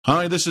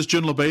Hi, this is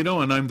Jim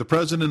Lobato, and I'm the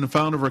president and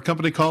founder of a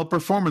company called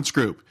Performance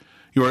Group.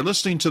 You are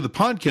listening to the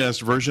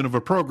podcast version of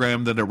a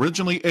program that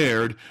originally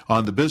aired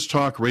on the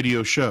BizTalk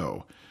radio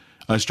show.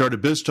 I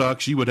started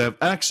BizTalk so you would have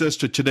access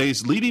to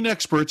today's leading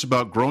experts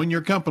about growing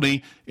your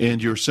company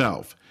and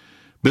yourself.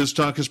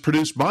 BizTalk is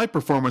produced by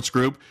Performance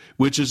Group,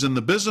 which is in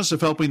the business of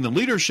helping the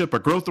leadership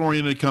of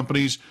growth-oriented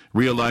companies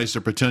realize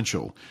their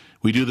potential.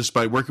 We do this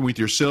by working with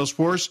your sales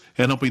force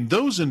and helping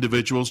those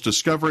individuals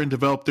discover and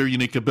develop their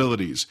unique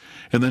abilities,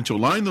 and then to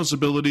align those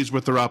abilities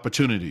with their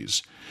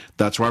opportunities.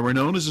 That's why we're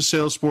known as a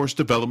Salesforce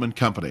Development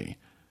Company.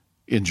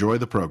 Enjoy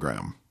the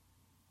program.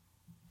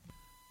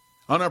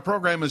 On our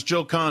program is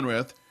Jill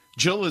Conrath.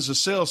 Jill is a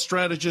sales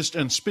strategist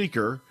and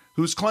speaker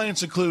whose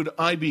clients include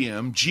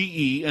IBM,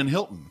 GE, and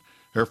Hilton.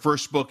 Her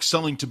first book,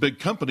 Selling to Big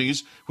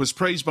Companies, was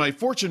praised by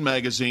Fortune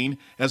magazine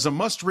as a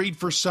must-read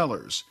for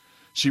sellers.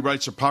 She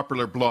writes a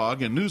popular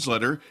blog and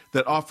newsletter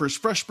that offers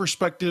fresh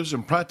perspectives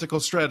and practical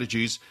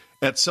strategies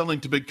at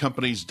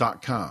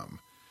sellingtobigcompanies.com.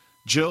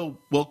 Jill,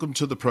 welcome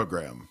to the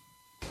program.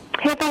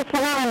 Hey, thanks for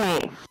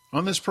having me.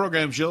 On this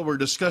program, Jill, we're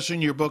discussing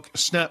your book,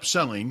 Snap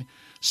Selling,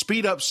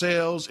 Speed Up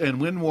Sales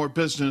and Win More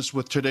Business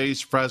with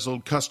Today's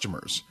Frazzled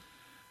Customers.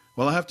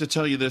 Well, I have to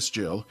tell you this,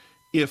 Jill.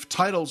 If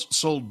titles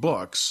sold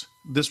books,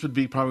 this would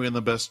be probably one of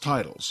the best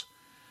titles.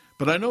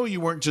 But I know you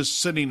weren't just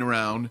sitting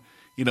around,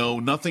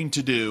 nothing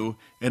to do,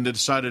 and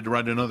decided to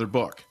write another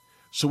book.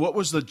 So what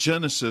was the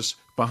genesis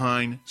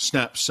behind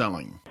Snap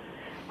Selling?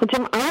 Well,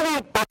 Jim, I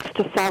write books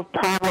to solve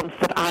problems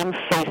that I'm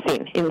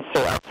facing in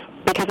sales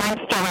because I'm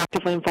still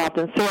actively involved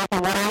in sales.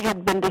 And what I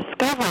had been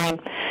discovering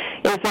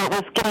is that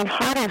it was getting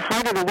harder and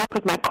harder to work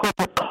with my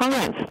corporate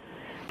clients.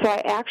 So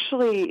I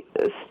actually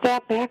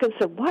stepped back and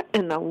said, what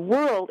in the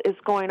world is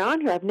going on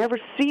here? I've never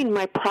seen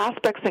my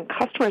prospects and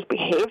customers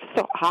behave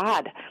so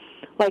odd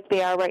like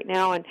they are right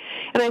now. And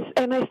I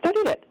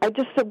studied it. I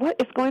just said,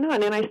 what is going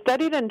on? And I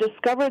studied and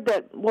discovered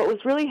that what was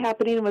really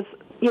happening was,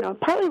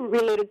 partly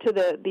related to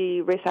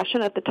the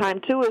recession at the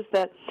time, too, is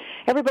that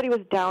everybody was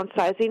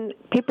downsizing.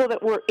 People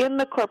that were in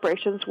the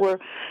corporations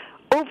were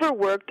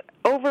overworked,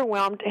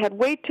 overwhelmed, had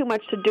way too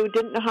much to do,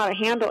 didn't know how to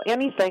handle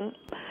anything,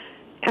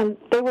 and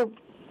they were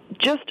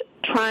just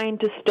trying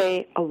to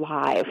stay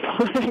alive.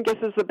 I guess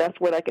is the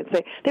best word I can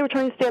say. They were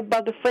trying to stay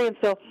above the fray, and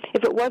so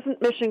if it wasn't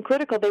mission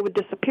critical, they would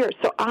disappear.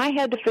 So I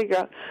had to figure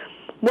out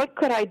what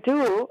could I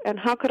do and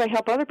how could I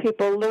help other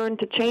people learn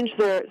to change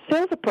their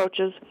sales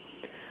approaches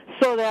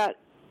so that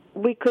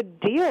we could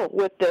deal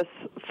with this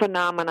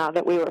phenomena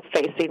that we were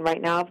facing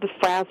right now of the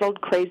frazzled,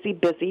 crazy,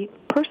 busy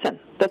person.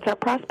 That's our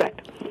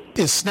prospect.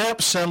 Is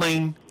Snap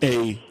Selling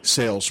a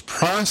sales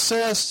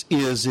process?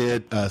 Is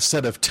it a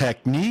set of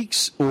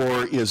techniques?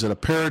 Or is it a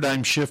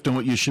paradigm shift in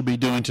what you should be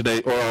doing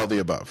today, or all of the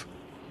above?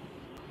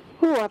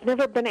 I've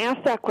never been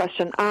asked that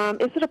question.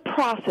 Is it a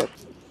process?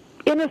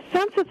 In a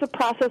sense, it's a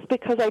process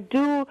because I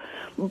do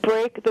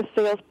break the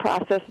sales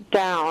process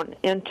down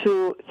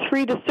into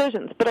 3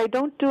 decisions, but I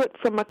don't do it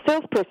from a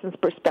salesperson's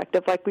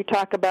perspective like we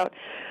talk about.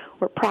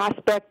 We're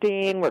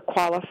prospecting, we're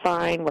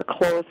qualifying, we're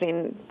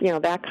closing,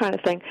 that kind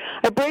of thing.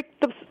 I break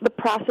the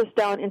process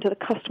down into the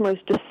customer's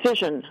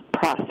decision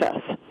process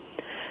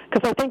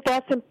because I think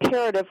that's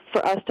imperative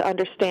for us to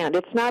understand.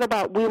 It's not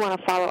about we want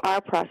to follow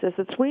our process.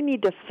 It's we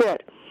need to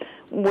fit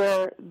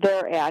where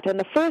they're at. And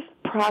the first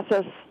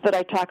process that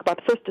I talk about,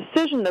 the first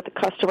decision that the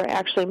customer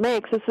actually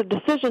makes is the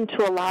decision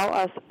to allow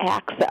us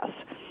access.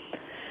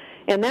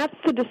 And that's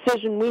the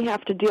decision we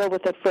have to deal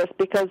with at first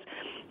because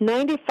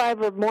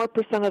 95% or more of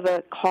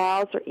the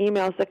calls or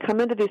emails that come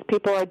into these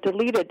people are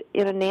deleted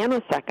in a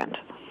nanosecond.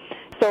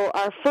 So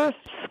our first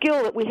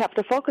skill that we have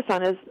to focus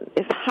on is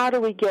how do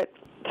we get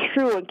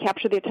through and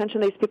capture the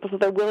attention of these people so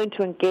they're willing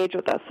to engage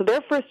with us. So their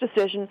first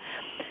decision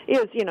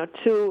is,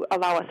 to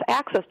allow us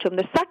access to them.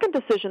 The second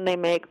decision they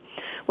make,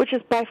 which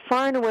is by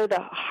far and away the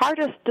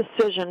hardest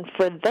decision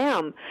for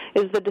them,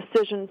 is the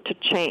decision to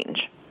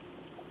change.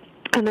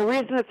 And the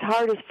reason it's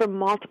hard is for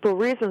multiple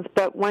reasons,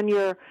 but when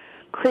you're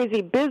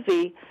crazy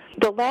busy,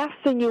 the last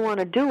thing you want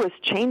to do is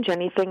change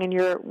anything in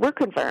your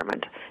work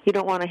environment. You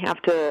don't want to have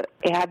to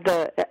add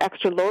the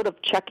extra load of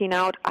checking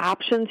out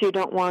options. You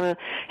don't want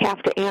to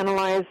have to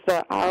analyze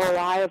the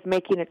ROI of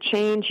making a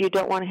change. You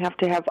don't want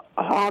to have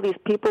all these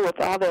people with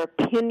all their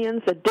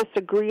opinions that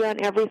disagree on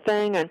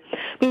everything. And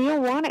you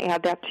don't want to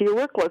add that to your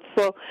workload.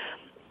 So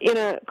in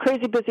a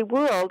crazy busy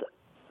world,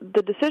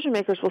 the decision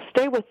makers will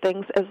stay with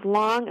things as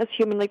long as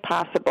humanly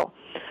possible,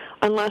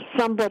 unless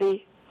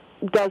somebody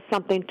does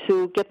something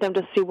to get them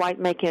to see why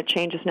making a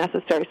change is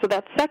necessary. So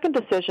that second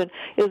decision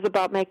is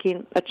about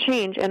making a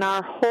change, and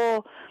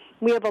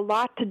we have a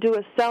lot to do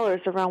as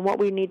sellers around what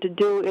we need to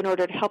do in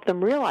order to help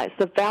them realize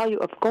the value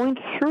of going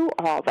through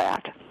all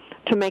that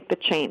to make the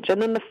change. And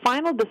then the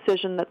final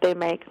decision that they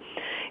make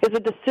is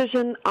a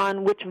decision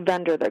on which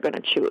vendor they're going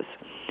to choose.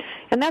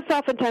 And that's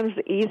oftentimes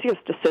the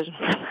easiest decision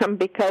for them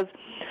because,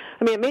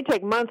 it may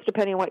take months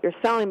depending on what you're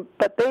selling,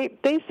 but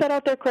they set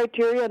out their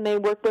criteria and they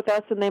work with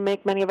us and they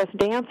make many of us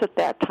dance at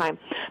that time.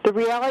 The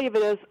reality of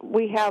it is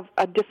we have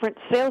a different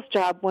sales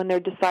job when they're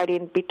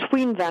deciding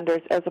between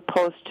vendors as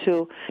opposed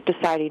to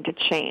deciding to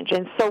change.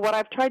 And so what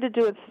I've tried to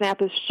do at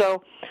Snap is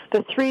show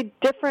the three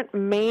different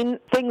main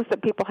things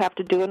that people have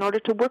to do in order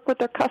to work with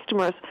their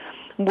customers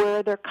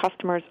where their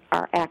customers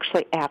are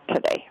actually at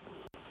today.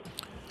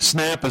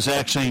 SNAP is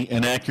actually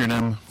an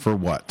acronym for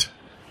what?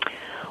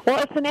 Well,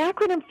 it's an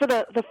acronym for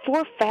the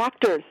four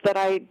factors that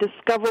I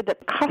discovered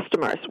that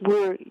customers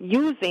were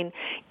using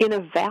in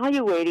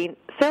evaluating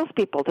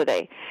salespeople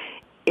today.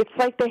 It's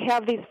like they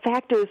have these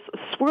factors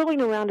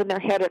swirling around in their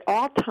head at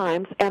all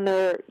times, and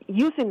they're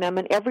using them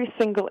in every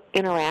single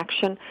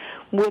interaction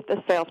with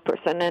a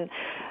salesperson. And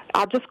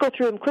I'll just go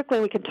through them quickly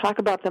and we can talk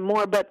about them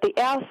more, but the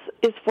S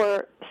is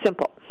for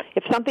simple.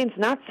 If something's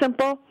not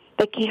simple,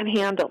 they can't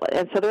handle it.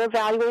 And so they're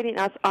evaluating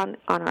us on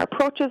our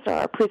approaches,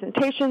 our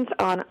presentations,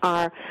 on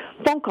our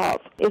phone calls.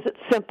 Is it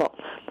simple?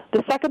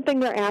 The second thing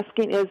they're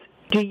asking is,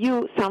 do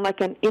you sound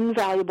like an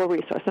invaluable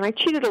resource? And I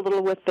cheated a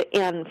little with the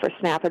N for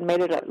SNAP and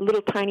made it a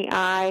little tiny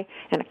I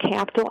and a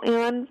capital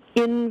N,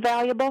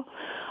 invaluable.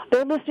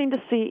 They're listening to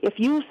see if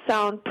you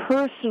sound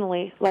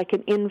personally like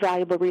an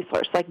invaluable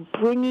resource, like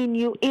bringing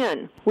you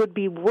in would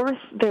be worth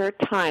their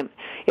time.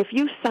 If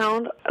you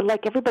sound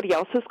like everybody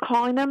else is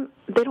calling them,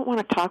 they don't want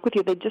to talk with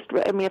you. They just,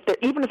 even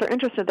if they're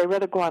interested, they'd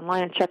rather go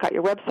online and check out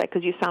your website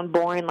because you sound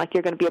boring, like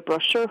you're going to be a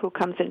brochure who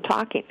comes in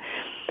talking.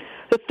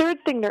 The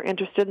third thing they're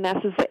interested in,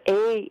 is the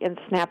A in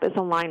SNAP, is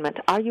alignment.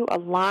 Are you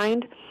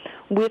aligned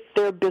with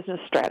their business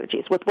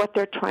strategies, with what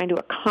they're trying to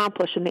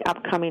accomplish in the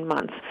upcoming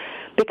months?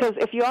 Because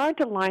if you aren't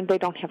aligned, they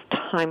don't have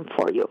time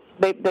for you.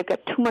 They've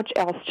got too much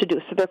else to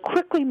do. So they're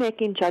quickly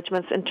making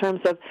judgments in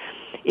terms of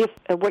if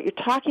what you're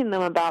talking to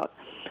them about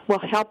will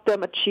help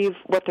them achieve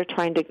what they're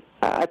trying to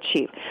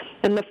achieve.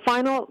 And the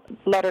final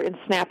letter in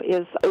SNAP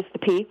is the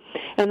P,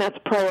 and that's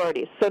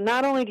priorities. So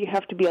not only do you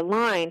have to be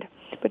aligned,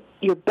 but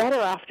you're better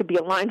off to be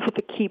aligned with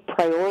the key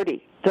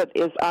priority that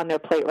is on their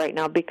plate right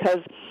now, because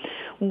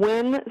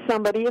when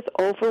somebody is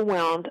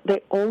overwhelmed,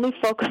 they only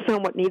focus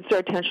on what needs their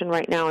attention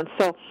right now. And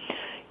so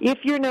if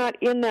you're not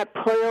in that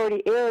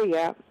priority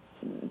area,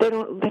 they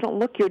don't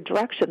look your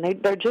direction.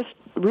 They're just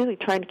really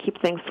trying to keep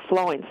things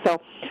flowing.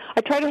 So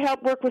I try to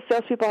help work with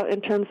salespeople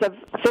in terms of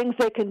things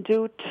they can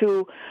do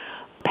to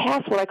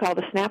pass what I call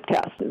the SNAP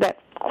test, that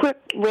quick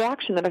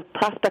reaction that a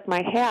prospect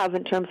might have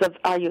in terms of,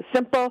 are you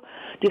simple?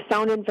 Do you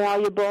sound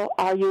invaluable?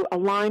 Are you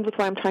aligned with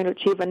what I'm trying to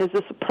achieve? And is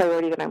this a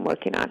priority that I'm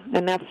working on?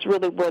 And that's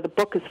really where the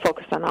book is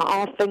focused on,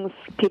 all things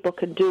people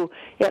can do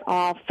at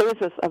all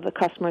phases of the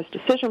customer's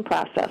decision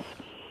process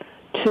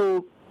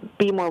to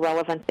be more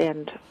relevant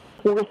and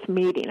worth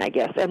meeting, I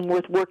guess, and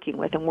worth working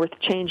with and worth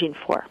changing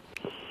for.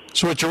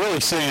 So what you're really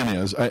saying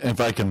is, if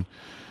I can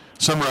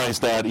summarize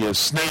that, is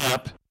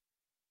SNAP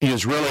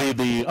is really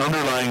the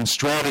underlying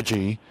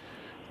strategy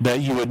that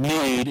you would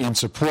need in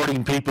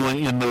supporting people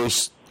in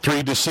those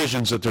three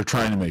decisions that they're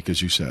trying to make,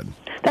 as you said.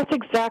 That's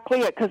exactly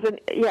it.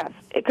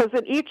 Because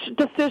in each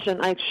decision,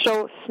 I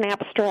show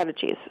SNAP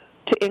strategies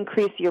to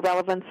increase your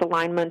relevance,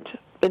 alignment,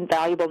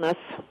 invaluableness,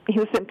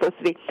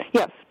 simplicity.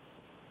 Yes,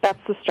 that's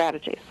the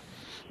strategies.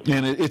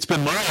 And it's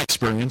been my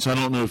experience, I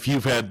don't know if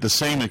you've had the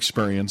same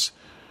experience,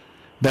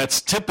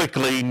 that's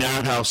typically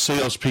not how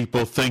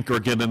salespeople think or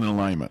get in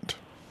alignment.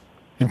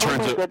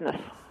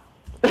 Goodness.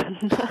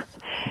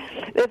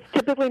 It's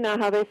typically not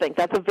how they think.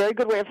 That's a very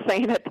good way of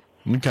saying it.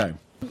 Okay.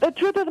 The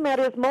truth of the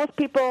matter is most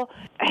people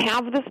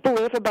have this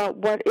belief about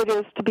what it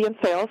is to be in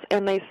sales,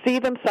 and they see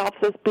themselves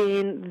as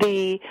being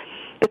the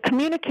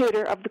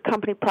communicator of the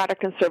company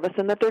product and service,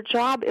 and that their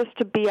job is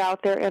to be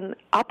out there and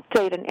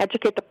update and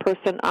educate the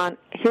person on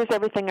here's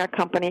everything our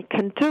company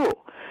can do.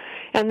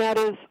 And that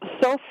is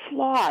so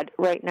flawed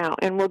right now,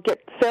 and will get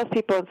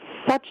salespeople in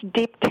such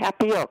deep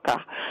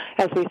tapioca,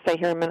 as we say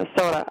here in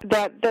Minnesota,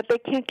 that they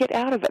can't get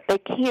out of it. They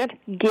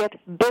can't get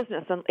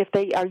business. And if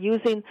they are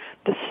using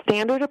the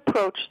standard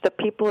approach that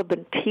people have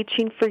been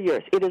teaching for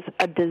years, it is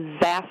a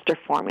disaster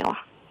formula.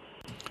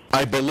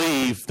 I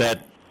believe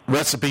that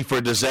recipe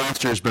for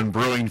disaster has been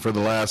brewing for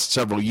the last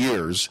several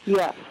years.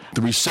 Yes.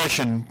 The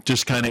recession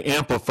just kind of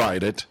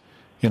amplified it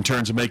in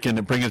terms of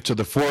bring it to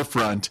the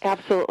forefront.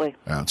 Absolutely.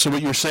 So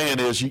what you're saying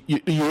is you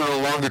no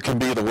longer can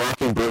be the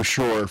walking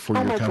brochure for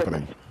your company.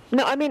 Goodness.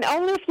 No,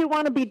 only if you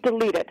want to be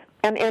deleted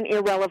and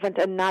irrelevant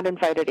and not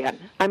invited in.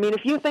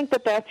 If you think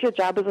that that's your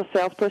job as a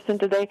salesperson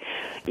today,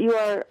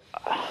 you're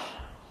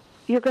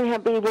going to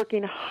be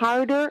working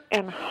harder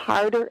and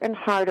harder and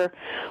harder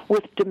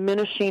with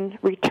diminishing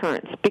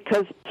returns,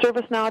 because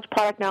service knowledge,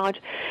 product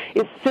knowledge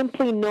is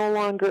simply no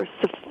longer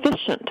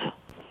sufficient.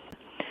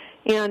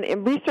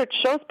 And research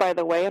shows, by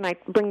the way, and I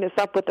bring this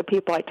up with the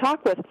people I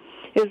talk with,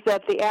 is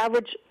that the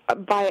average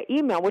via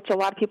email, which a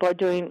lot of people are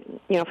doing,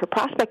 for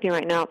prospecting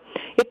right now,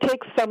 it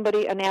takes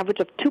somebody an average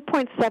of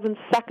 2.7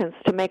 seconds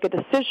to make a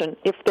decision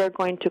if they're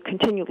going to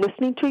continue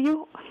listening to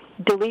you,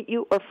 delete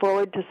you, or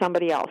forward to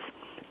somebody else.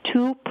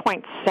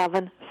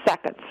 2.7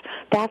 seconds.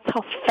 That's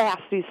how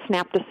fast these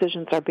snap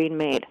decisions are being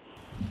made.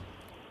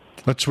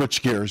 Let's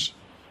switch gears.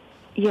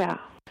 Yeah.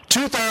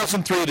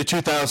 2003 to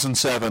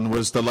 2007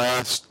 was the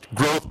last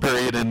growth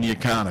period in the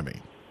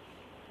economy.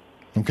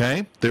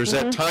 Okay? There's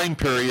that time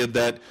period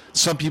that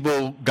some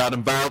people got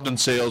involved in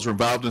sales or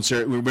involved in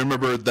sales. We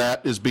remember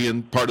that as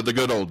being part of the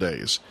good old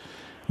days.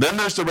 Then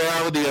there's the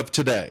reality of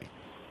today.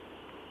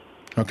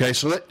 Okay,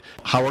 so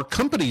how are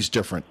companies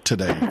different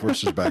today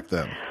versus back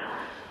then?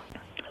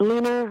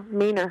 Leaner,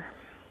 meaner.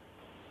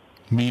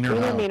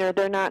 Meaner.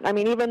 They're not,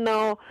 even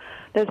though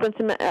there's been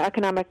some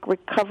economic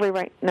recovery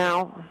right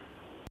now,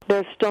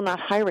 they're still not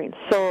hiring.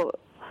 So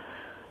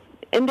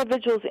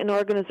individuals in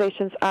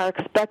organizations are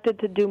expected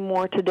to do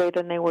more today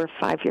than they were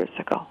 5 years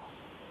ago.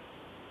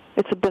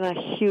 It's been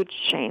a huge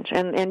change,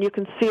 and you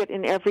can see it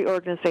in every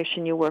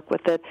organization you work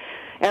with. That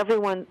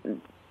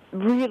everyone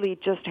really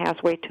just has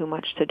way too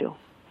much to do.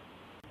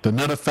 The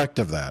net effect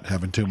of that,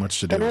 having too much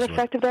to do. The net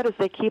effect of that is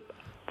they keep,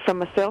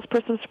 from a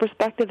salesperson's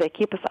perspective, they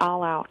keep us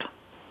all out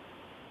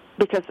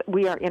because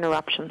we are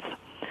interruptions.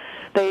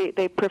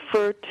 They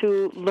prefer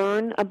to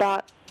learn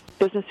about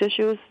business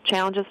issues,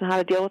 challenges, and how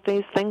to deal with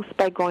these things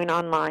by going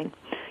online.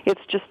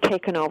 It's just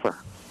taken over.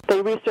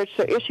 They research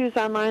their issues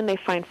online. They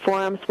find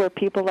forums where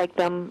people like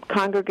them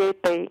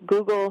congregate. They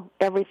Google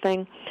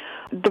everything.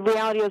 The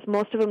reality is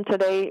most of them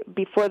today,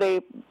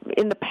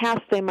 in the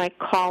past, they might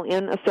call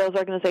in a sales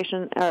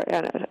organization or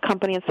a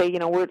company and say,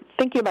 we're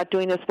thinking about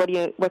doing this.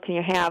 What can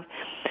you have?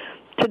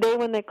 Today,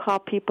 when they call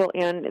people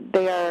in,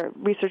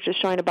 research is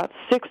showing about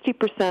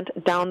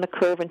 60% down the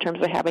curve in terms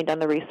of having done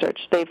the research.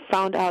 They've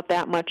found out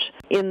that much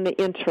in the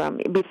interim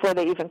before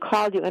they even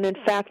called you. And in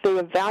fact, they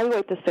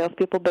evaluate the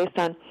salespeople based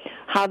on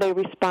how they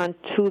respond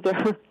to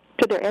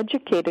their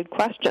educated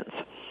questions.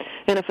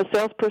 And if a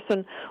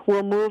salesperson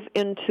will move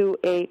into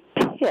a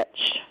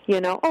pitch,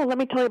 let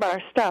me tell you about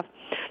our stuff,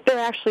 they're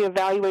actually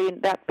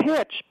evaluating that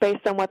pitch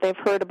based on what they've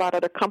heard about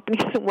other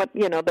companies and what,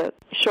 the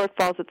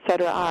shortfalls, et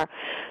cetera, are.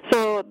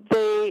 So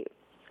they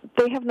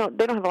don't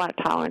have a lot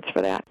of tolerance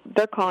for that.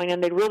 They're calling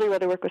in. They'd really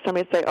rather work with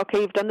somebody and say,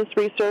 okay, you've done this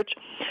research.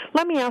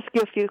 Let me ask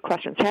you a few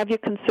questions. Have you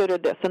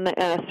considered this? And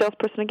a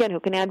salesperson, again, who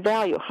can add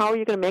value. How are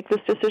you going to make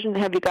this decision?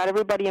 Have you got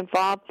everybody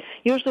involved?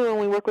 Usually when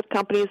we work with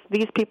companies,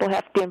 these people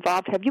have to be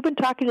involved. Have you been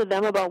talking to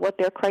them about what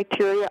their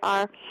criteria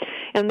are?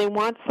 And they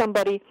want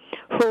somebody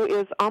who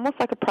is almost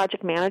like a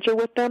project manager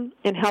with them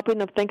in helping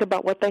them think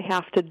about what they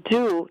have to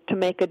do to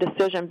make a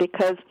decision,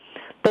 because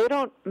they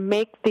don't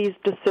make these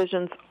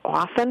decisions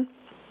often.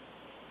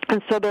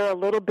 And so they're a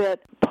little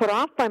bit put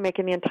off by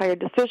making the entire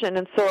decision.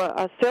 And so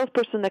a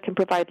salesperson that can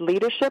provide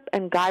leadership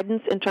and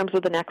guidance in terms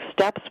of the next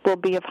steps will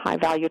be of high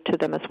value to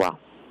them as well.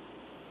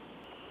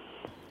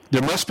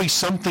 There must be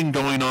something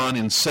going on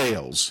in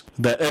sales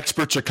that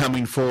experts are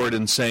coming forward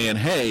and saying,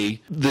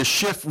 hey, the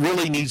shift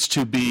really needs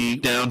to be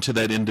down to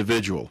that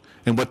individual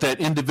and what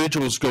that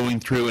individual is going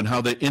through and how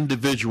that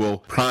individual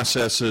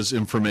processes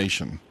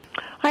information.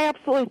 I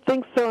absolutely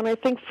think so. And I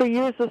think for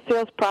years the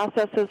sales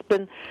process has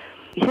been,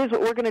 here's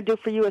what we're going to do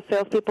for you as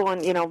salespeople,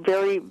 and,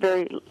 very,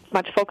 very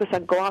much focus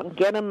on go out and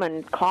get them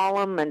and call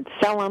them and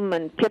sell them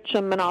and pitch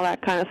them and all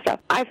that kind of stuff.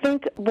 I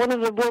think one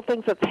of the real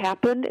things that's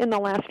happened in the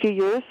last few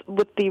years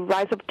with the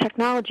rise of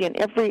technology in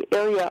every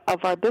area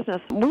of our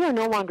business, we are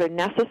no longer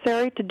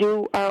necessary to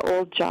do our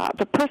old job.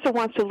 If a person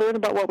wants to learn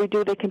about what we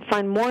do, they can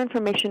find more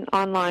information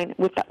online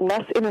with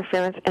less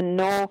interference and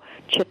no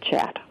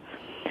chit-chat.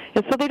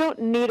 And so they don't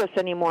need us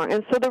anymore.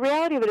 And so the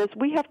reality of it is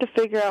we have to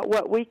figure out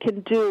what we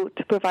can do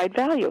to provide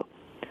value.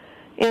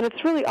 And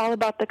it's really all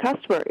about the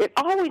customer. It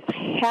always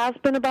has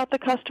been about the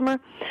customer,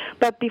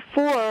 but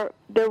before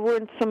there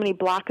weren't so many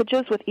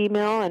blockages with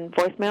email and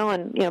voicemail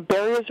and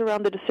barriers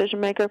around the decision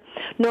maker,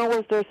 nor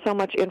was there so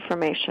much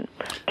information.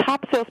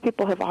 Top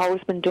salespeople have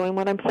always been doing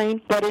what I'm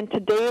saying, but in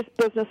today's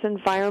business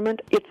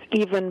environment, it's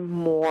even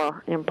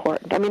more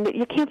important.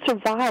 You can't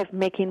survive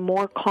making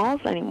more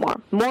calls anymore.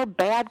 More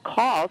bad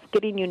calls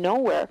getting you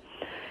nowhere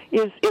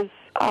is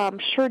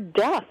sure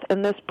death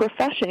in this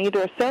profession.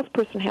 Either a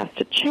salesperson has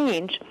to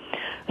change,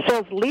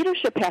 sales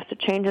leadership has to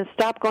change and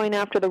stop going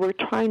after we're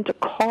trying to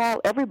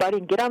call everybody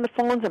and get on the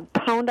phones and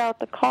pound out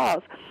the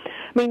calls.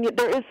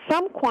 There is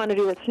some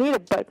quantity that's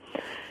needed, but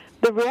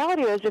the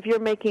reality is if you're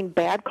making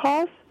bad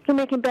calls, you're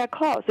making bad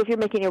calls. If you're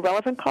making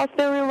irrelevant calls,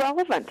 they're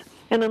irrelevant.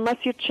 And unless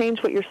you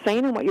change what you're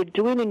saying and what you're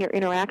doing in your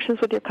interactions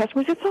with your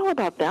customers, it's all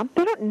about them.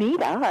 They don't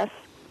need us.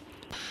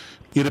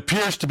 It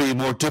appears to be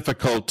more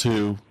difficult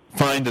to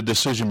find a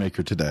decision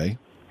maker today.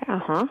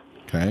 Uh-huh.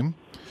 Okay.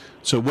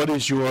 So what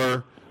is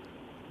your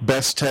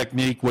best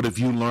technique? What have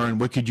you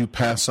learned? What could you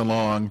pass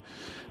along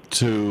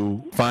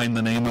to find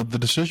the name of the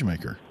decision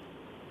maker?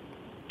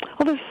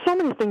 Well, there's so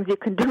many things you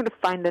can do to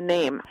find the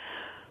name.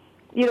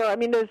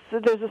 There's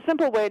a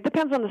simple way. It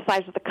depends on the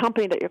size of the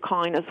company that you're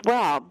calling as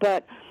well.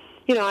 But,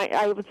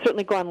 I would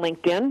certainly go on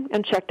LinkedIn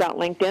and check out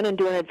LinkedIn and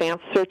do an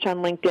advanced search on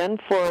LinkedIn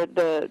for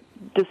the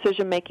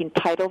decision-making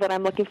title that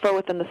I'm looking for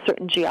within the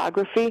certain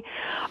geography.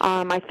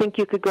 I think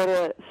you could go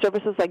to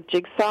services like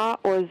Jigsaw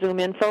or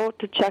ZoomInfo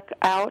to check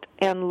out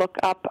and look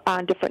up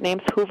on different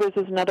names. Hoover's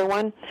is another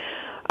one.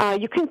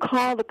 You can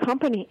call the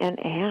company and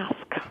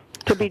ask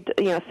to be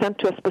sent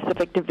to a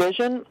specific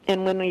division,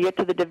 and when you get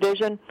to the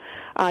division,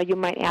 you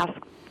might ask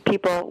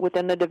people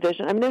within the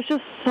division. I mean, there's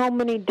just so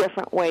many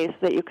different ways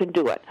that you can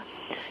do it.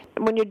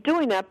 When you're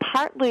doing that,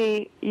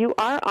 partly you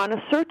are on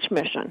a search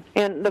mission,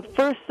 and the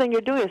first thing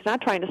you're doing is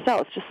not trying to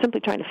sell. It's just simply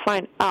trying to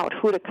find out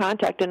who to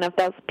contact and if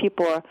those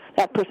people are,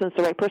 that person's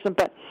the right person.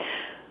 But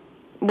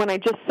when I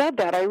just said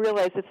that, I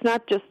realized it's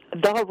not just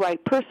the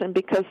right person,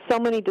 because so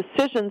many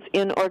decisions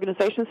in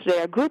organizations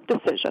today are group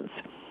decisions.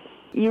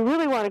 You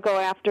really want to go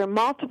after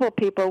multiple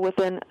people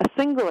within a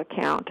single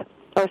account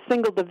or a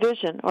single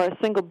division or a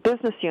single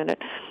business unit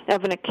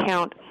of an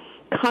account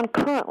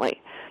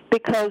concurrently,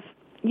 because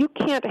you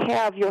can't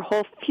have your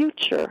whole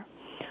future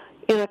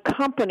in a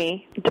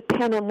company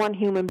depend on one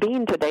human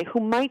being today who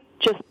might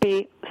just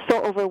be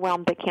so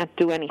overwhelmed they can't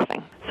do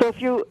anything. So if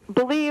you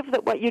believe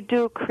that what you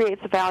do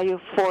creates value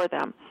for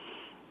them,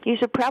 you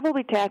should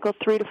probably tackle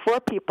 3 to 4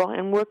 people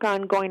and work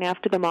on going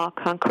after them all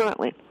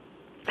concurrently.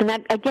 And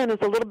that, again, is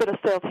a little bit of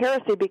sales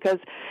heresy, because,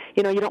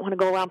 you don't want to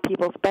go around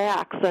people's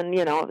backs and,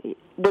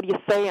 what do you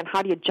say and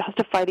how do you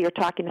justify that you're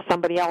talking to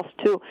somebody else,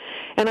 too.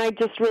 And I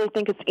just really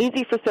think it's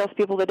easy for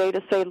salespeople today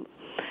to say,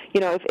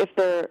 if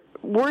they're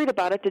worried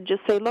about it, to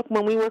just say, look,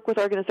 when we work with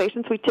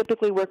organizations, we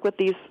typically work with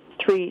these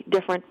 3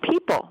 different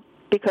people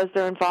because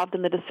they're involved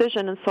in the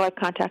decision, and so I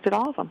contacted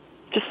all of them,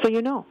 just so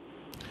you know.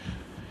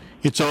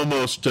 It's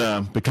almost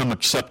become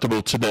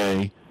acceptable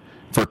today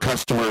for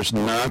customers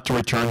not to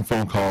return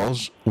phone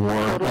calls or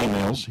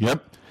emails.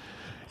 Yep.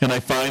 And I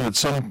find that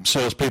some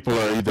salespeople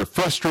are either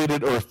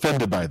frustrated or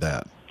offended by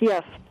that.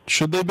 Yes.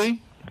 Should they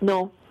be?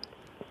 No.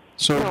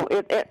 So no.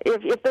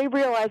 If they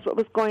realized what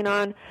was going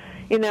on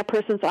in that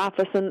person's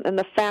office and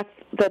the fact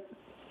that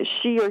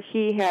she or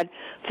he had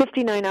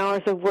 59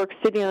 hours of work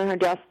sitting on her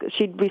desk,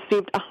 she'd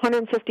received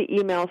 150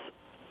 emails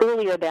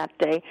earlier that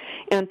day,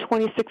 and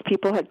 26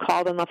 people had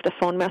called and left a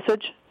phone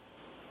message.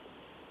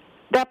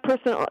 That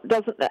person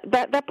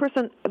that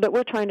person that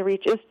we're trying to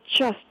reach is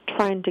just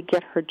trying to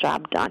get her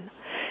job done.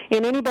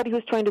 And anybody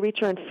who's trying to reach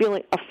her and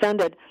feeling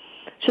offended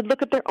should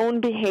look at their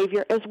own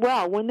behavior as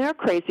well when they're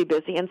crazy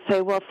busy and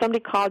say, well, if somebody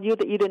called you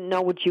that you didn't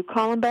know, would you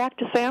call them back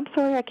to say, I'm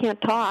sorry, I can't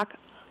talk?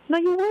 No,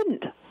 you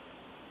wouldn't.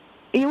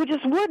 You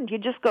just wouldn't.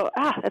 You'd just go,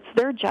 that's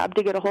their job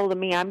to get a hold of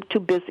me. I'm too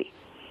busy.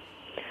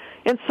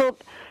 And so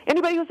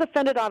anybody who's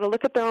offended ought to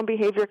look at their own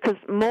behavior, because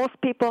most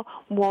people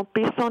won't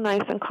be so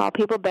nice and call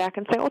people back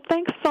and say, oh,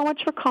 thanks so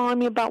much for calling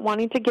me about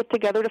wanting to get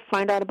together to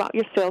find out about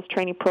your sales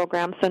training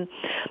programs.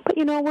 But,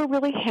 we're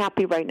really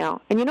happy right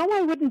now. And you know why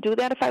I wouldn't do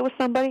that if I was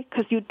somebody?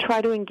 Because you'd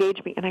try to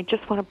engage me, and I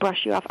just want to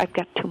brush you off. I've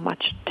got too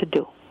much to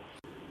do.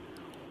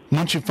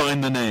 Once you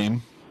find the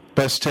name,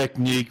 best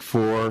technique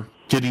for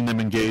getting them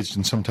engaged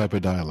in some type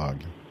of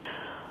dialogue?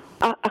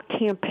 A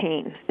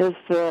campaign is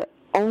the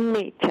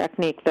only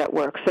technique that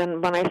works.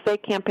 And when I say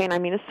campaign, I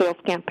mean a sales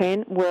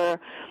campaign where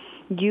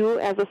you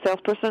as a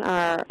salesperson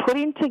are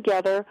putting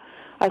together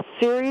a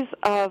series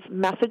of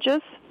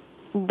messages,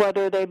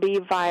 whether they be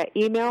via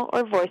email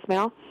or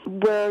voicemail,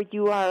 where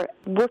you are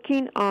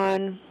working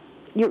on,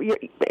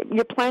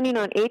 you're planning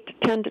on 8 to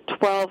 10 to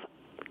 12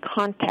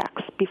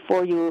 contacts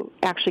before you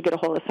actually get a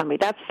hold of somebody.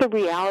 That's the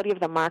reality of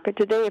the market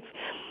today. If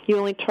you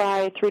only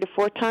try 3 to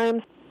 4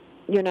 times,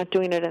 you're not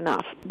doing it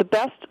enough. The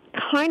best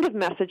kind of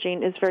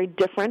messaging is very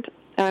different.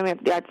 I mean,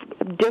 I've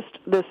dissed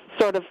this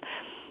sort of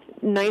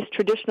nice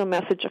traditional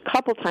message a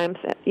couple times,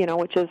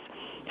 which is,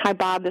 hi,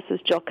 Bob, this is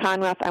Jill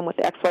Conrath. I'm with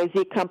the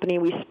XYZ company.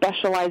 We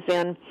specialize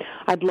in,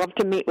 I'd love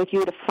to meet with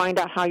you to find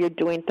out how you're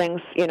doing things.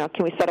 Can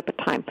we set up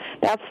a time?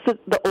 That's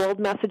the old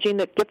messaging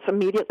that gets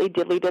immediately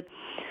deleted.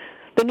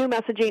 The new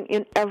messaging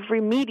in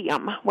every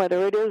medium,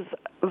 whether it is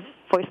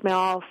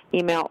voicemail,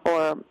 email,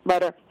 or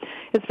letter,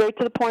 is very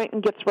to the point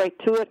and gets right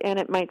to it, and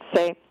it might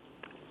say,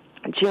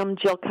 Jill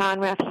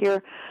Conrath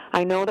here.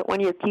 I know that one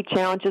of your key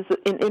challenges,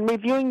 in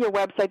reviewing your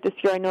website this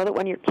year, I know that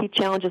one of your key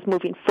challenges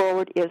moving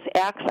forward is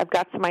X. I've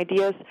got some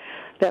ideas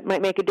that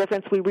might make a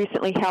difference. We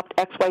recently helped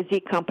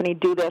XYZ company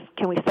do this.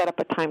 Can we set up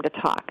a time to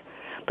talk?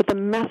 But the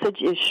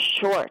message is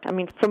short. I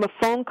mean, from a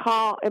phone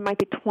call, it might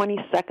be 20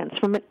 seconds.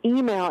 From an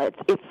email,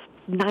 it's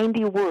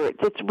 90 words.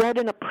 It's read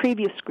in a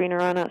preview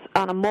screener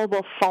on a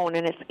mobile phone,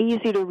 and it's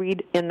easy to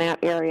read in that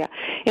area.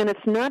 And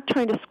it's not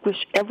trying to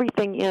squish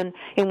everything in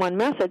one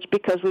message,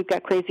 because we've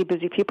got crazy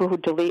busy people who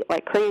delete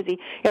like crazy.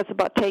 It's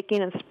about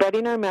taking and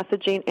spreading our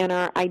messaging and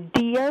our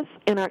ideas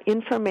and our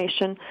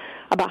information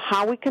about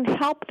how we can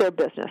help their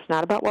business,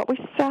 not about what we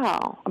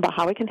sell, about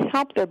how we can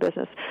help their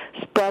business,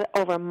 spread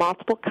over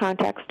multiple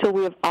contacts till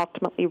we have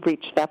ultimately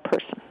reached that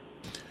person.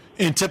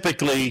 And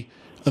typically,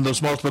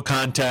 those multiple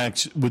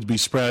contacts would be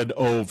spread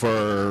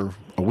over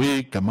a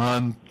week, a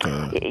month?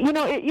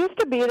 It used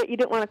to be that you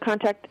didn't want to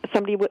contact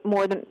somebody with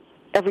more than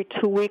every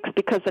 2 weeks,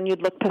 because then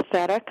you'd look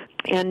pathetic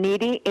and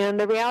needy. And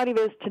the reality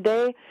is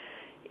today,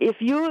 if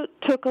you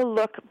took a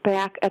look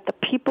back at the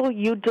people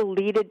you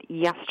deleted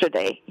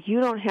yesterday,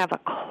 you don't have a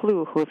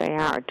clue who they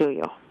are, do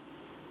you?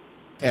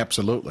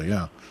 Absolutely,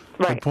 yeah.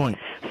 Right. Good point.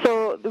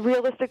 So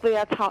realistically,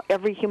 that's how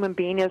every human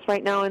being is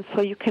right now, and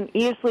so you can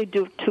easily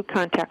do 2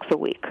 contacts a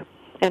week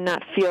and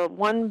not feel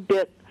one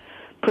bit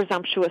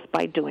presumptuous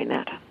by doing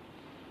that.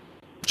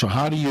 So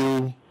how do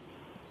you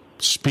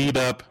speed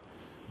up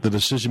the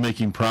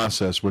decision-making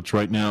process, which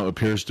right now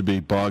appears to be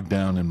bogged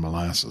down in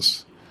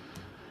molasses,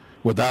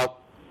 without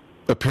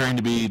appearing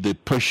to be the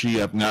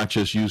pushy,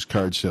 obnoxious used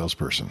car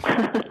salesperson?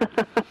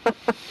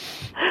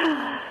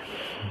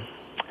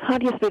 How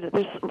do you speed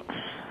it?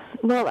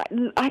 Well,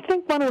 I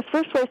think one of the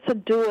first ways to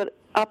do it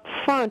up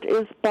front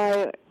is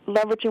by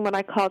leveraging what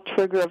I call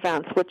trigger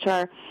events, which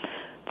are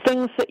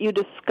things that you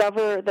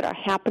discover that are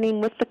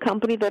happening with the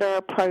company that are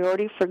a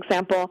priority. For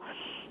example,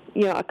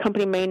 a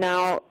company may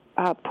now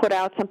put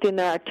out something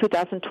that our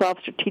 2012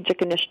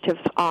 strategic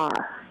initiatives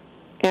are.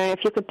 And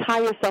if you can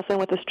tie yourself in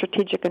with a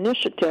strategic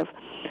initiative,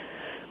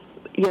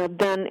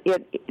 then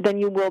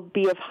you will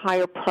be of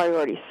higher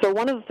priority. So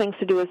one of the things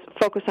to do is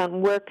focus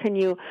on what can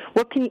you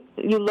look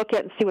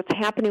at and see what's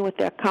happening with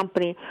that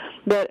company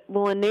that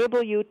will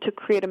enable you to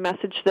create a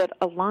message that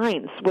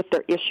aligns with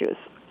their issues,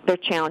 their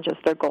challenges,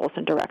 their goals,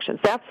 and directions.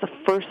 That's the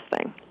first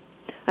thing.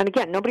 And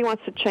again, nobody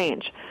wants to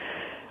change.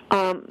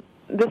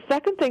 The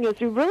second thing is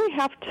you really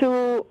have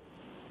to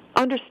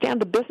understand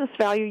the business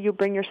value you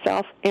bring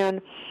yourself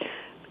and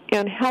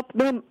help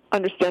them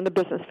understand the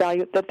business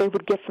value that they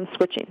would get from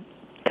switching.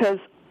 Because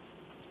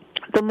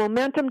the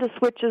momentum to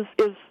switch is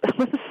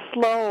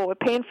slow,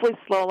 painfully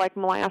slow, like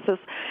molasses.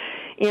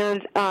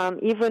 And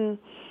even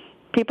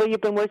people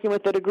you've been working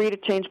with that agree to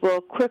change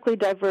will quickly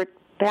divert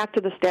back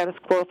to the status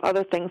quo if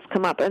other things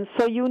come up. And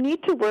so you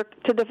need to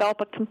work to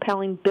develop a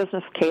compelling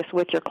business case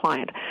with your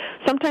client.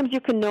 Sometimes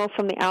you can know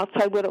from the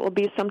outside what it will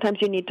be. Sometimes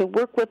you need to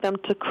work with them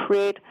to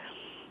create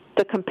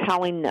the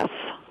compellingness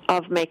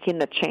of making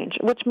the change,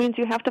 which means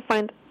you have to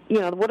find,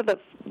 what are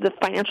the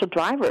financial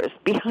drivers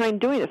behind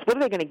doing this? What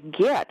are they going to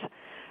get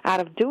out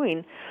of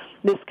doing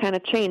this kind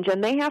of change?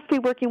 And they have to be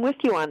working with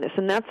you on this.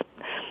 And that's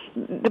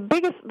the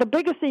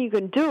biggest thing you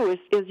can do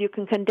is you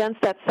can condense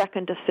that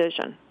second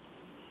decision,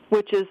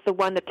 which is the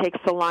one that takes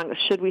so long,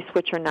 should we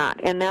switch or not?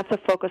 And that's a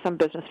focus on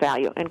business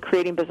value and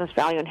creating business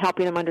value and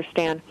helping them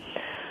understand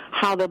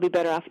how they'll be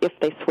better off if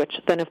they switch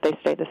than if they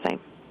stay the same.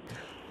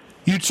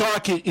 You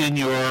talk in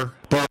your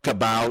book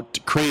about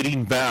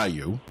creating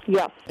value.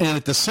 Yes. And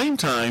at the same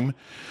time,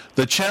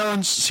 the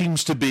challenge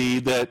seems to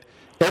be that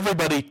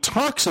everybody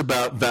talks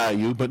about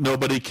value, but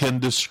nobody can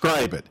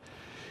describe it.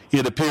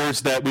 It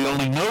appears that we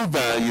only know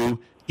value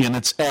in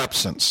its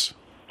absence.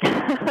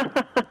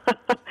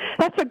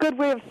 That's a good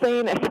way of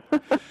saying it.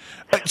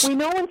 We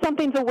know when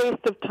something's a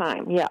waste of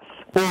time, yes.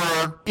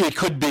 Or it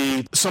could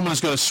be someone's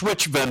going to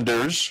switch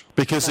vendors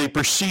because they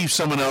perceive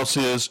someone else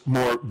is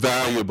more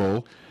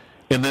valuable.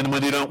 And then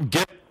when they don't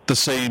get the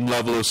same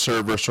level of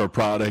service or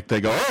product, they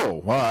go,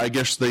 oh, well, I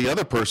guess the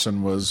other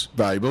person was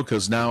valuable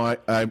because now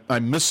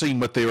I'm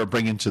missing what they were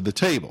bringing to the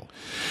table.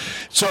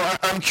 So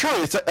I'm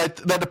curious.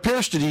 That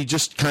appears to be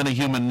just kind of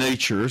human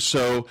nature.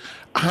 So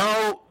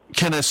how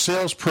can a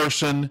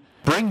salesperson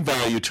bring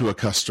value to a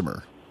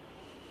customer?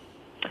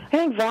 I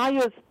think value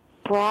is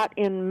brought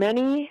in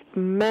many,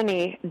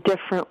 many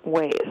different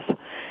ways.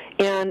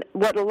 And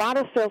what a lot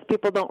of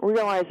salespeople don't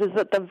realize is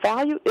that the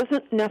value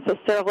isn't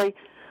necessarily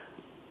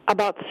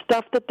about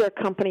stuff that their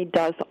company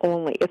does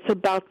only. It's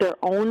about their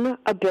own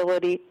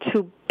ability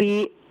to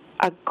be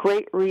a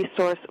great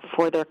resource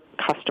for their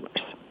customers.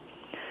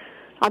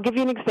 I'll give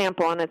you an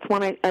example, and it's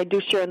one I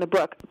do share in the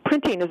book.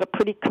 Printing is a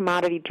pretty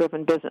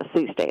commodity-driven business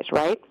these days,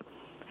 right?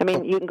 I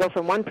mean, you can go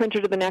from one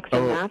printer to the next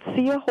and not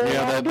see a whole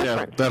lot of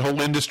difference. That whole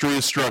industry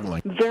is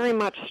struggling. Very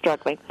much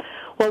struggling.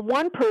 Well,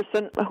 one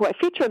person who I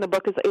feature in the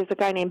book is a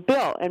guy named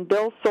Bill, and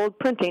Bill sold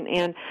printing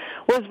and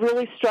was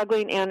really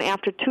struggling, and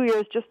after 2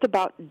 years, just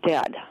about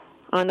dead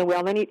on the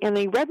wheel. And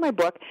he read my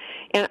book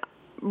and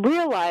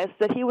realized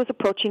that he was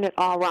approaching it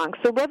all wrong.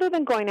 So rather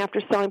than going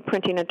after selling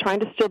printing and trying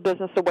to steal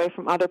business away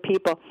from other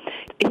people,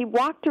 he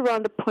walked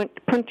around the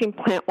printing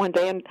plant one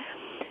day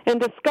and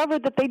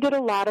discovered that they did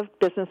a lot of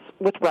business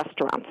with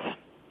restaurants.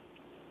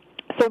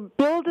 So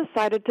Bill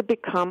decided to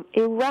become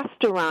a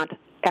restaurant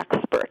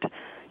expert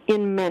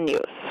in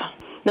menus.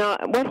 Now,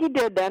 what he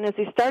did then is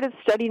he started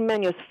studying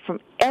menus from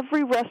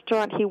every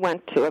restaurant he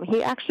went to. And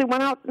he actually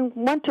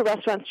went to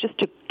restaurants just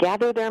to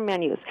gather their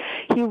menus.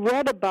 He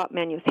read about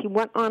menus. He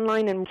went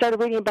online and started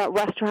reading about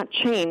restaurant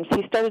chains.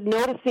 He started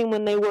noticing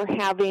when they were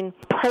having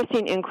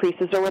pricing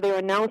increases or where they were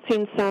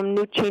announcing some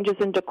new changes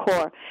in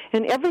decor.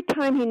 And every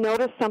time he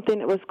noticed something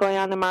that was going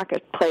on in the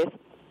marketplace,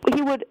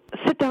 he would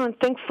sit down and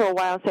think for a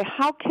while and say,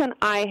 how can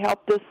I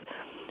help this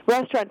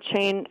restaurant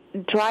chain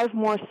drive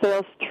more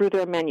sales through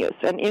their menus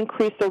and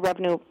increase their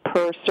revenue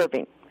per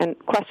serving, and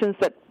questions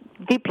that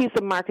VPs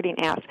of marketing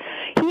asked.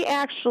 He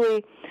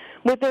actually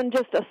within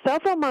just a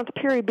several-month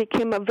period,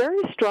 became a very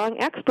strong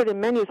expert in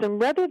menus.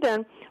 And rather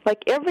than,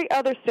 like every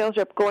other sales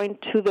rep, going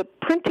to the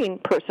printing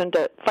person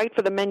to fight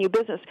for the menu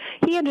business,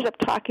 he ended up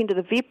talking to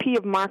the VP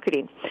of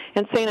marketing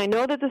and saying, I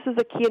know that this is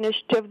a key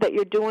initiative that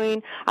you're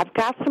doing. I've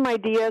got some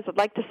ideas. I'd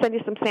like to send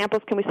you some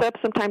samples. Can we set up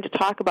some time to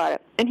talk about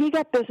it? And he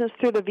got business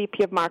through the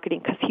VP of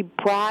marketing because he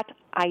brought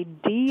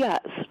ideas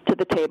to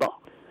the table.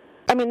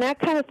 I mean, that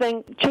kind of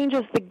thing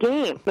changes the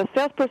game. The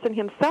salesperson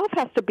himself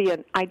has to be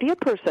an idea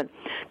person,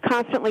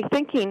 constantly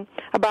thinking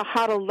about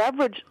how to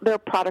leverage their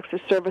products or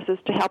services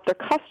to help their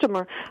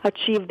customer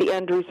achieve the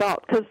end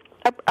result. Because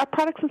our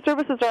products and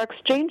services are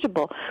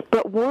exchangeable,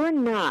 but we're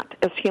not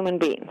as human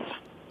beings.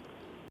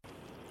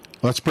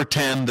 Let's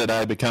pretend that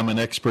I become an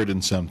expert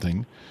in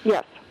something.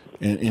 Yes.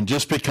 And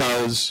just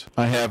because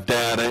I have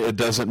data, it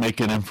doesn't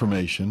make it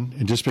information.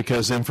 And just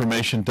because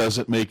information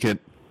doesn't make it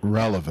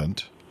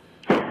relevant.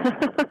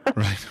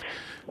 Right.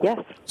 Yes.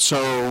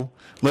 So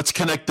let's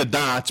connect the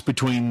dots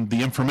between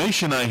the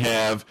information I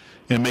have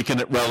and making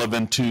it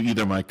relevant to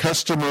either my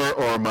customer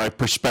or my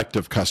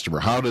prospective customer.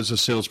 How does a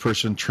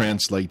salesperson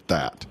translate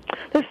that?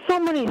 There's so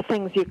many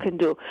things you can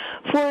do.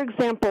 For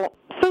example,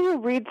 say you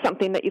read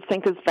something that you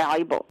think is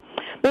valuable,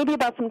 maybe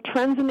about some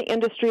trends in the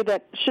industry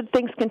that, should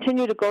things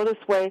continue to go this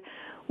way,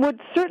 would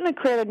certainly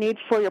create a need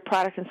for your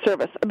product and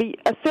service. I mean,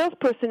 a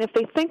salesperson, if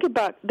they think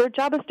about, their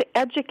job is to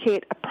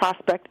educate a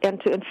prospect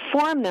and to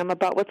inform them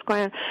about what's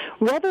going on,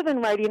 rather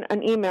than writing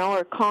an email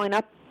or calling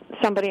up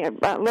somebody.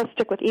 Let's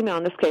stick with email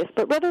in this case,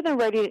 but rather than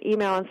writing an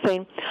email and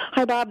saying,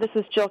 hi, Bob, this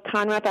is Jill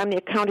Conrath. I'm the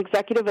account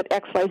executive at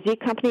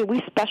XYZ Company.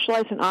 We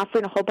specialize in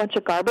offering a whole bunch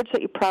of garbage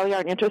that you probably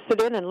aren't interested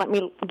in, and let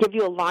me give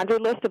you a laundry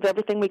list of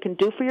everything we can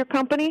do for your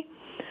company.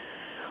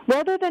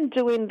 Rather than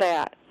doing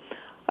that,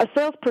 a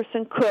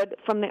salesperson could,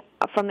 from the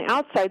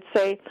outside,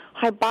 say,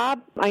 hi,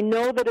 Bob, I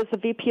know that as a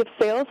VP of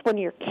sales, one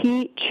of your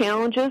key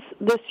challenges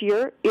this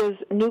year is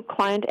new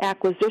client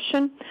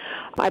acquisition.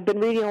 I've been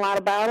reading a lot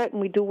about it, and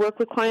we do work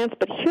with clients,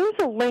 but here's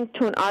a link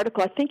to an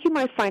article I think you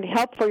might find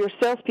helpful for your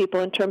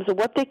salespeople in terms of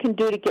what they can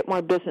do to get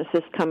more business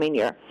this coming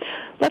year.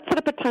 Let's set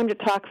up a time to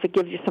talk if it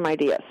gives you some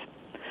ideas.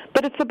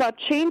 But it's about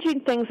changing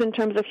things in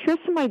terms of, here's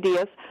some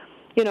ideas,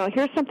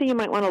 here's something you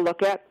might want to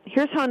look at,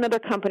 here's how another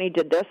company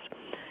did this,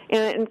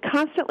 and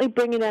constantly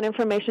bringing that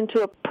information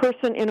to a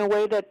person in a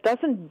way that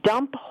doesn't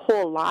dump a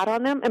whole lot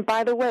on them. And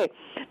by the way,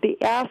 the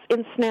ask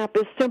in Snap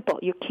is simple.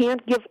 You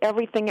can't give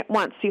everything at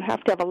once. You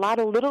have to have a lot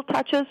of little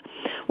touches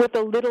with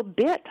a little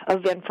bit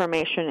of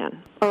information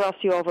in, or else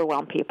you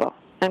overwhelm people.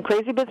 And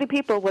crazy busy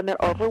people, when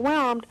they're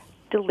overwhelmed,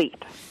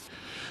 delete.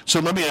 So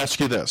let me ask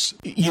you this.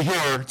 You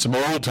hear some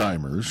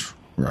old-timers,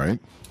 right,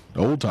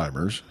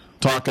 old-timers,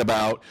 talk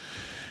about,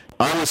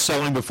 I was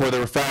selling before there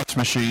were fax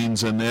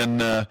machines, and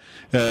then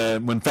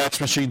when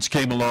fax machines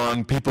came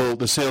along,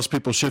 the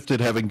salespeople shifted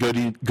having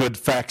good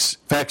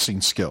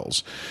faxing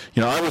skills.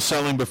 I was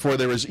selling before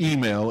there was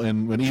email,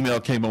 and when email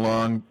came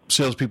along,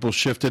 salespeople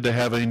shifted to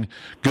having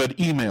good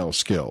email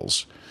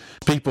skills.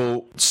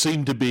 People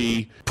seem to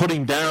be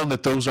putting down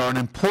that those aren't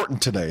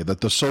important today,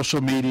 that the social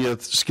media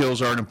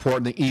skills aren't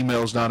important, the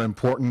email's not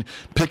important.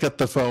 Pick up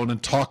the phone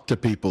and talk to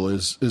people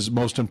is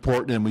most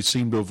important, and we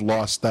seem to have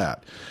lost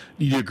that.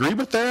 Do you agree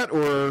with that,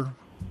 or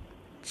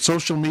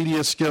social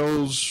media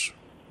skills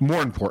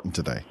more important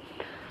today?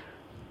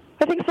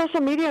 I think social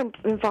media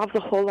involves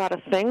a whole lot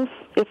of things.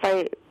 If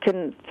I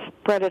can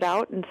spread it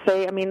out and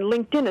say,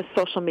 LinkedIn is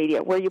social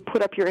media, where you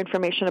put up your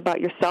information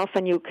about yourself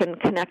and you can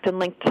connect and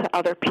link to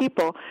other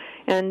people.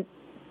 And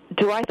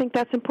do I think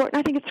that's important?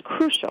 I think it's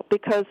crucial,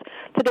 because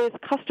today's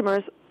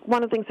customers,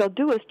 one of the things they'll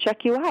do is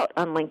check you out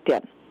on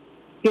LinkedIn.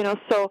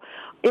 So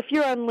if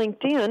you're on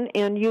LinkedIn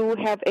and you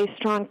have a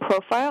strong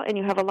profile and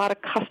you have a lot of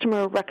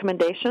customer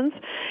recommendations,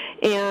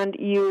 and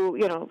you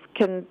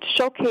can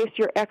showcase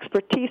your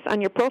expertise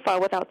on your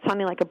profile without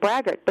sounding like a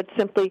braggart, but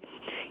simply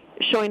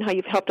showing how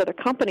you've helped other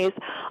companies,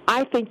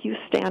 I think you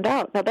stand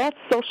out. Now, that's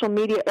social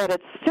media at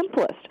its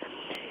simplest.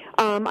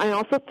 I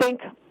also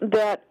think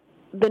that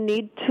the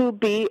need to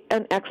be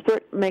an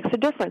expert makes a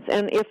difference.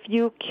 And if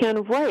you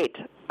can write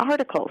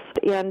articles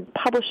and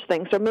publish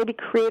things, or maybe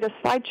create a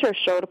SlideShare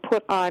show to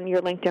put on your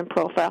LinkedIn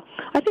profile,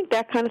 I think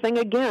that kind of thing,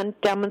 again,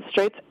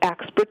 demonstrates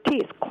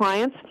expertise.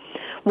 Clients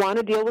want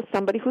to deal with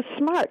somebody who's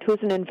smart, who's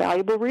an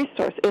invaluable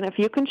resource. And if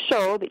you can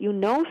show that you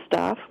know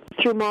stuff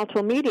through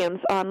multiple mediums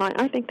online,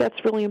 I think that's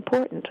really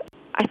important.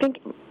 I think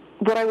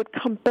what I would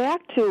come back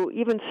to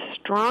even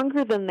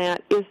stronger than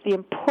that is the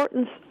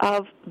importance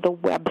of the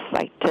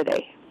website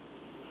today.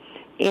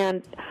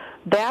 And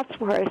that's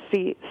where I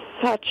see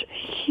such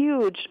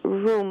huge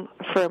room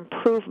for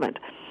improvement.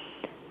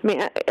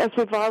 As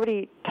we've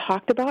already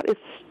talked about,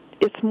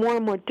 it's more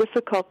and more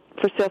difficult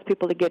for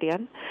salespeople to get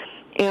in,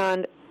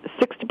 and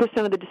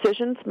 60% of the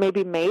decisions may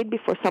be made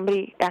before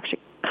somebody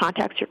actually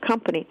contacts your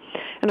company.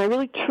 And I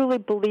really truly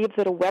believe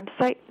that a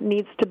website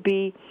needs to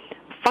be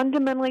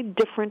fundamentally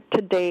different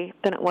today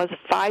than it was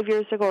 5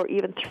 years ago or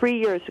even 3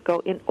 years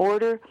ago in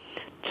order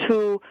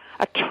to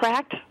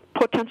attract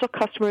potential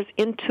customers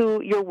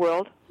into your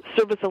world,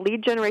 serve as a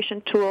lead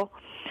generation tool,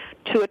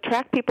 to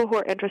attract people who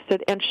are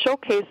interested and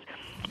showcase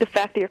the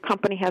fact that your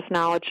company has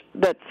knowledge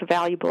that's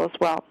valuable as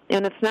well.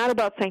 And it's not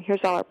about saying,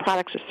 here's all our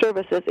products or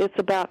services. It's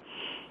about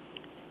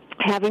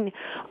having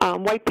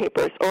white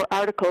papers or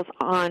articles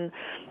on,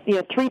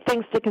 3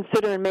 things to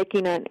consider in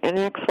making an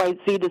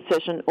XYZ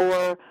decision,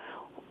 or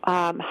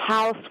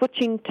how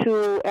switching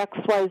to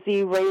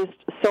XYZ raised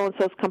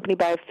so-and-so's company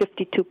by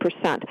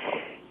 52%.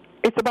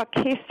 It's about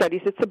case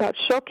studies. It's about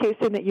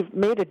showcasing that you've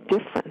made a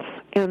difference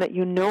and that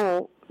you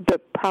know the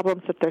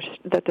problems that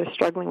they're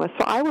struggling with.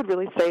 So I would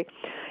really say,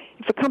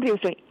 if a company was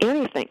doing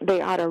anything,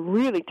 they ought to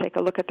really take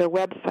a look at their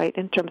website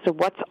in terms of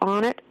what's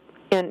on it.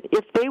 And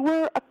if they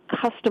were a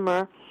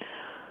customer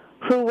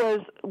who was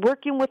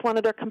working with one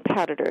of their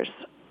competitors,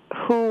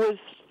 who was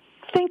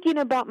thinking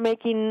about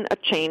making a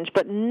change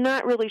but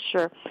not really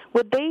sure,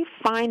 would they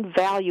find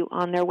value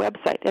on their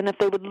website? And if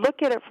they would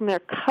look at it from their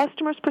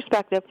customer's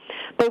perspective,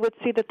 they would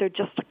see that they're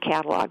just a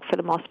catalog for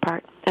the most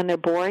part, and they're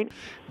boring.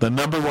 The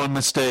number one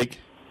mistake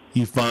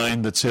you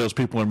find that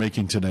salespeople are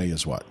making today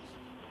is what?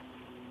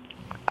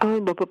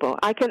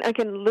 I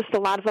can list a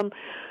lot of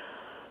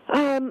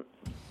them.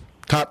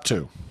 Top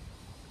 2.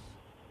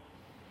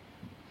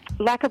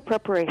 Lack of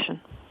preparation,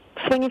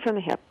 swinging from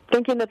the hip,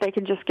 thinking that they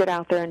can just get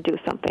out there and do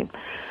something.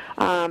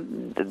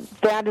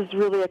 That is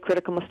really a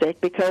critical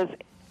mistake, because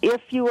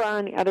if you are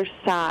on the other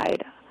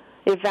side,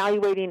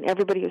 evaluating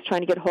everybody who's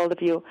trying to get a hold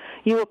of you,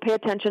 you will pay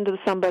attention to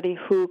somebody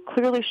who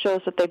clearly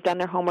shows that they've done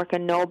their homework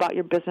and know about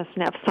your business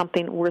and have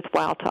something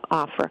worthwhile to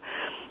offer.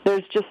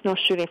 There's just no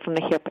shooting from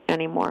the hip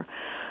anymore.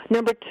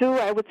 Number 2,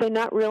 I would say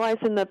not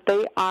realizing that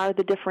they are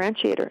the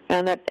differentiator,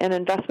 and that an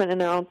investment in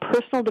their own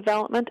personal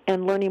development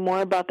and learning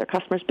more about their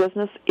customer's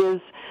business is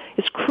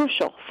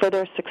crucial for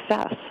their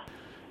success.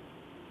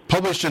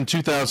 Published in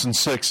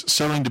 2006,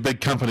 Selling to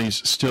Big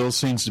Companies still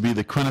seems to be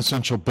the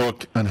quintessential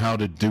book on how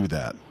to do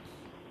that.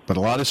 But a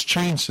lot has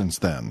changed since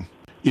then.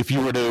 If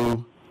you were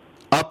to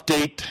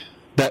update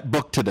that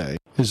book today,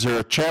 is there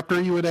a chapter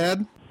you would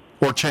add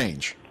or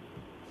change?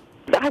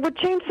 I would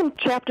change some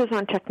chapters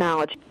on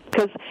technology,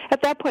 because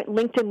at that point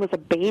LinkedIn was a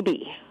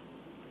baby.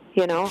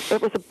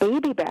 It was a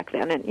baby back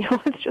then, and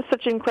it's just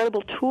such an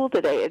incredible tool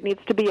today. It needs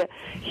to be a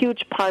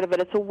huge part of it.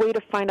 It's a way to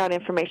find out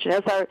information,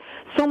 as are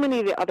so many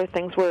of the other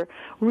things were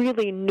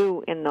really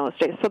new in those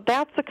days. So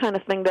that's the kind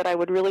of thing that I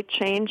would really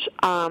change.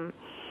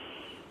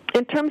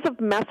 In terms of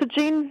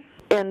messaging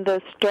and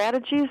the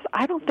strategies,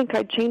 I don't think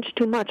I'd change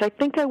too much. I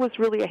think I was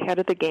really ahead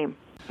of the game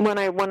when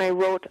I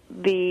wrote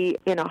the,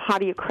 how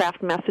do you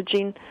craft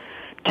messaging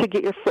to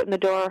get your foot in the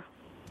door.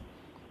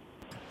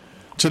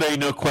 Today,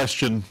 no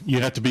question, you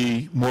have to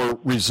be more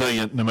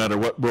resilient no matter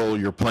what role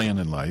you're playing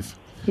in life.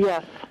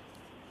 Yes.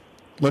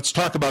 Let's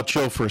talk about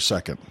Jill for a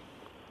second.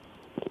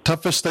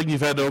 Toughest thing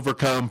you've had to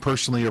overcome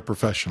personally or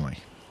professionally?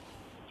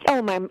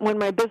 When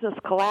my business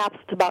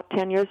collapsed about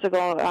 10 years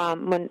ago,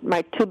 when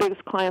my 2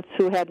 biggest clients,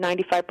 who had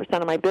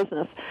 95% of my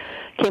business,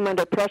 came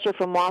under pressure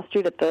from Wall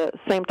Street at the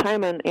same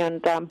time,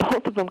 and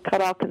both of them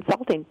cut out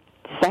consulting.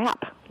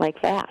 Zap,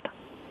 like that.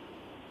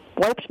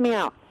 Wiped me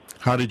out.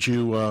 How did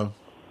you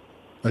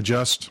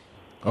adjust,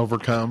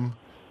 overcome,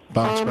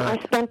 bounce back?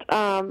 I spent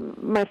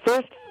my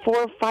first 4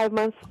 or 5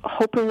 months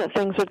hoping that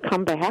things would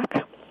come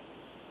back,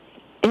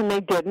 and they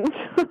didn't.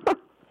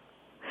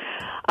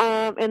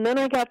 And then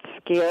I got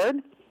scared,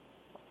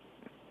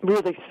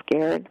 really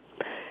scared,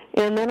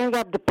 and then I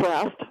got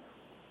depressed,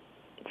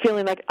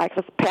 feeling like I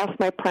was past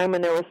my prime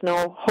and there was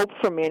no hope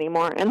for me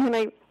anymore. And then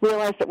I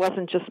realized it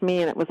wasn't just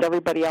me and it was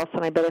everybody else,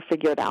 and I better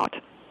figure it out.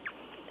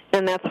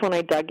 And that's when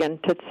I dug in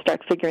to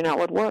start figuring out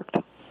what worked.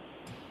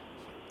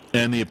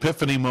 And the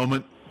epiphany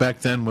moment back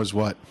then was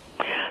what?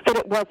 That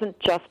it wasn't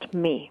just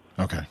me.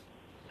 Okay.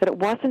 That it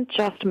wasn't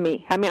just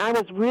me. I mean, I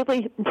was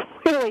really,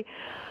 really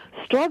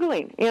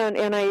struggling,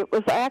 and I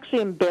was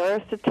actually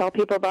embarrassed to tell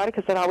people about it,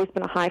 because I'd always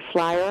been a high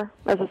flyer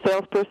as a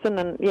salesperson,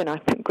 and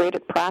I've been great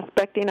at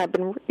prospecting. I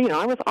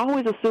was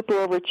always a super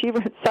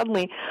overachiever, and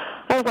suddenly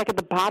I was like at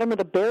the bottom of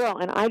the barrel,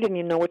 and I didn't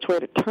even know which way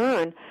to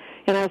turn,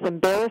 and I was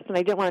embarrassed, and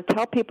I didn't want to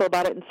tell people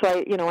about it. And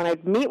so when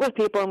I'd meet with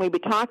people and we'd be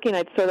talking,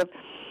 I'd sort of,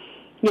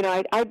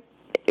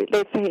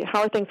 they'd say,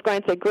 how are things going?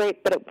 I'd say,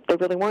 great, but they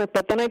really weren't.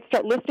 But then I'd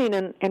start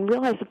listening and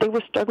realize that they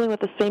were struggling with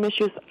the same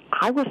issues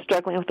I was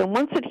struggling with. And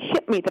once it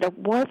hit me that it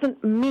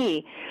wasn't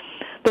me,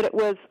 that it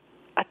was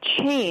a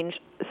change,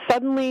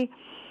 suddenly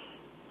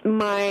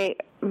my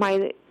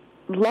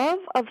love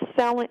of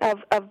selling,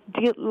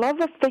 love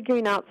of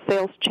figuring out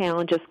sales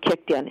challenges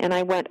kicked in. And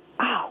I went,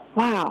 oh,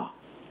 wow,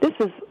 this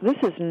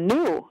is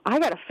new. I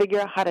got to figure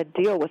out how to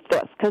deal with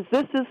this, because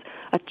this is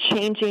a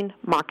changing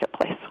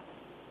marketplace.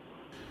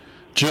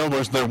 Jill,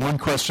 was there one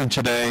question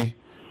today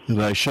that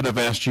I should have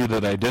asked you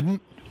that I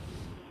didn't?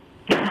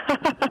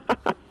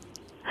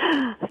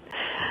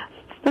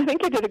 I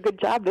think you did a good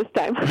job this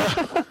time.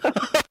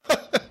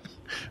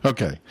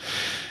 Okay.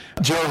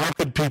 Jill, how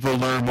could people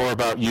learn more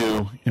about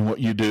you and what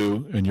you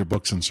do and your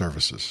books and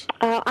services?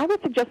 I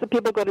would suggest that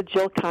people go to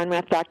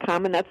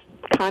JillConrath.com, and that's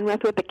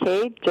Konrath with a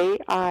K,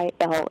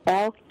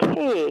 JILLKONRATH.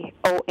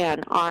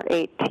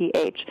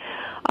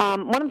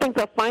 One of the things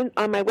I'll find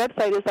on my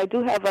website is I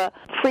do have a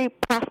free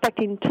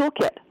prospecting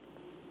toolkit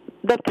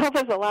that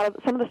covers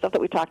some of the stuff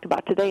that we talked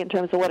about today in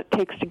terms of what it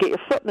takes to get your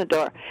foot in the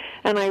door.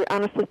 And I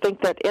honestly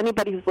think that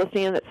anybody who's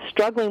listening and that's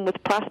struggling with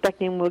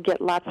prospecting will get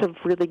lots of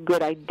really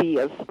good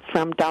ideas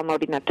from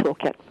downloading that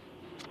toolkit.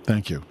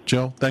 Thank you.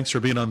 Jill, thanks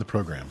for being on the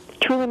program.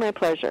 Truly my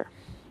pleasure.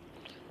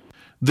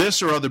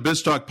 This or other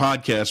BizTalk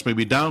podcasts may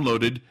be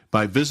downloaded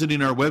by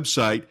visiting our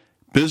website,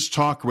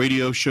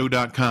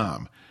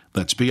 biztalkradioshow.com.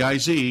 That's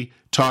B-I-Z,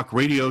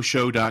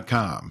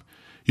 talkradioshow.com.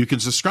 You can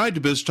subscribe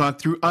to BizTalk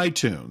through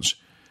iTunes.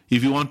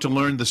 If you want to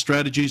learn the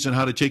strategies on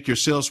how to take your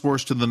sales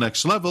force to the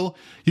next level,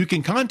 you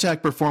can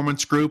contact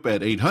Performance Group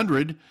at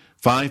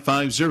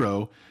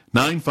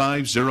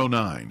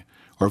 800-550-9509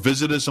 or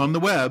visit us on the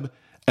web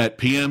at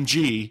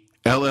pmgllc.net.